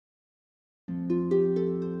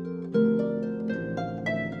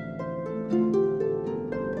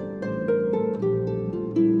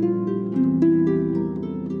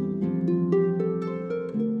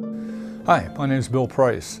Hi, my name is Bill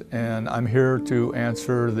Price, and I'm here to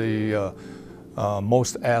answer the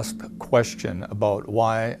most asked question about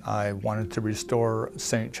why I wanted to restore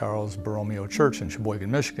St. Charles Borromeo Church in Cheboygan,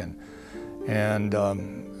 Michigan. And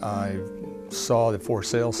I saw the for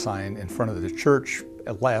sale sign in front of the church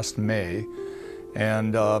last May,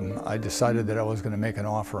 and I decided that I was going to make an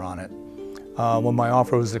offer on it. When my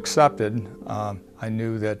offer was accepted, I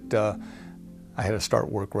knew that I had to start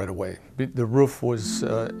work right away. The roof was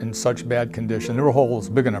in such bad condition. There were holes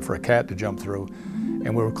big enough for a cat to jump through,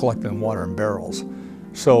 and we were collecting water in barrels.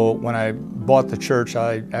 So when I bought the church,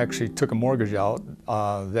 I actually took a mortgage out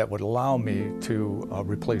that would allow me to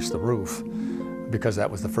replace the roof, because that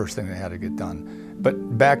was the first thing that had to get done.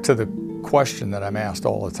 But back to the question that I'm asked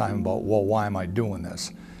all the time about, well, why am I doing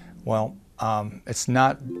this? Well, it's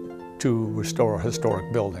not to restore a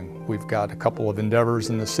historic building. We've got a couple of endeavors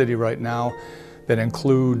in the city right now that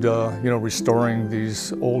include restoring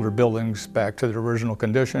these older buildings back to their original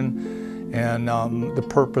condition. And the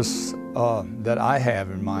purpose that I have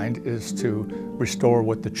in mind is to restore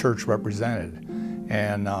what the church represented.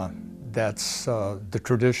 And that's the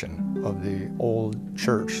tradition of the old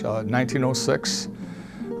church. 1906,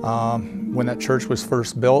 when that church was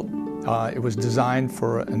first built, it was designed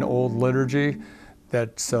for an old liturgy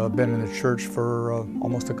that's been in the church for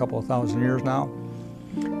almost a couple of thousand years now.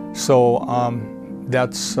 So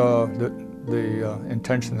that's the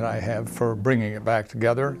intention that I have for bringing it back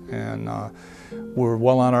together, and we're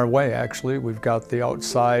well on our way, actually. We've got the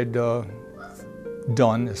outside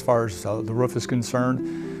done as far as the roof is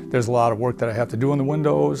concerned. There's a lot of work that I have to do on the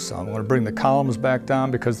windows. I'm going to bring the columns back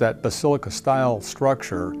down, because that basilica style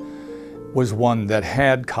structure was one that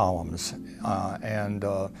had columns,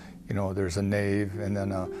 there's a nave and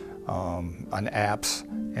then an apse,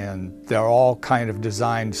 and they're all kind of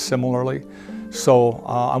designed similarly. So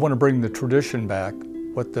I want to bring the tradition back,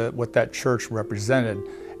 what that church represented,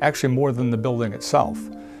 actually more than the building itself.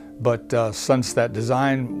 But since that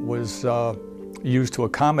design was used to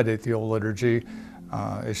accommodate the old liturgy,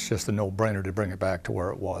 it's just a no-brainer to bring it back to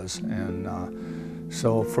where it was. And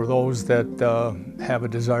so for those that have a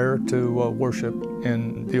desire to worship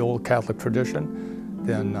in the old Catholic tradition,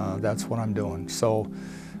 then that's what I'm doing. So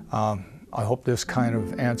I hope this kind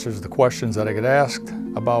of answers the questions that I get asked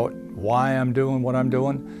about why I'm doing what I'm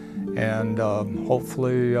doing. And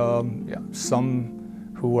hopefully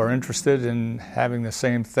some who are interested in having the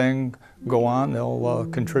same thing go on, they'll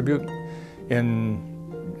contribute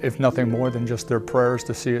in, if nothing more than just their prayers,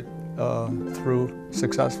 to see it through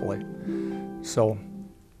successfully. So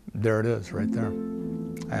there it is right there.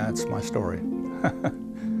 That's my story.